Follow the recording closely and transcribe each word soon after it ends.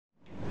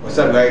What's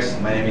up guys,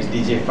 my name is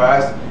DJ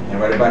Fuzz, and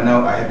right about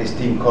now I have this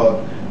thing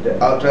called the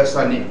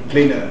Ultrasonic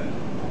cleaner.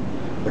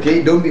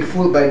 Okay, don't be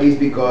fooled by this,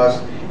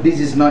 because this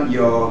is not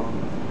your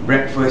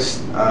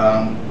breakfast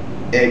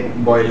egg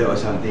boiler or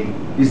something.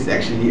 This is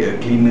actually a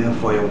cleaner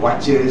for your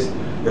watches,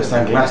 your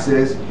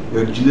sunglasses,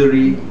 your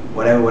jewelry,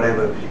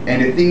 whatever.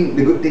 And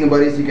the good thing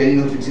about it is you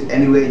can fix it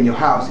anywhere in your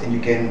house, and you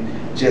can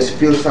just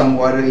fill some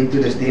water into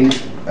the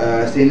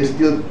stainless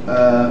steel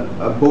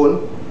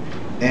bowl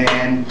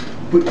and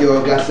put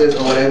your glasses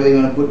or whatever you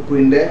want to put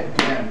in there,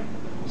 and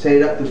set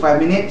it up to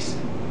 5 minutes,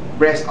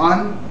 press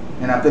on,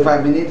 and after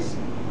 5 minutes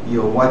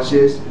your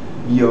watches,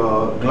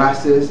 your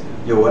glasses,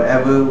 your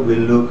whatever will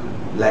look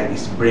like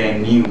it's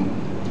brand new.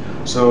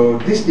 So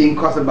this thing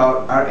costs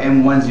about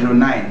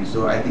RM109,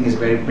 so I think it's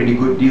a pretty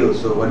good deal.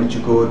 So why don't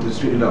you go to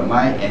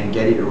street.my and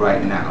get it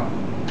right now.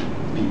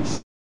 Peace.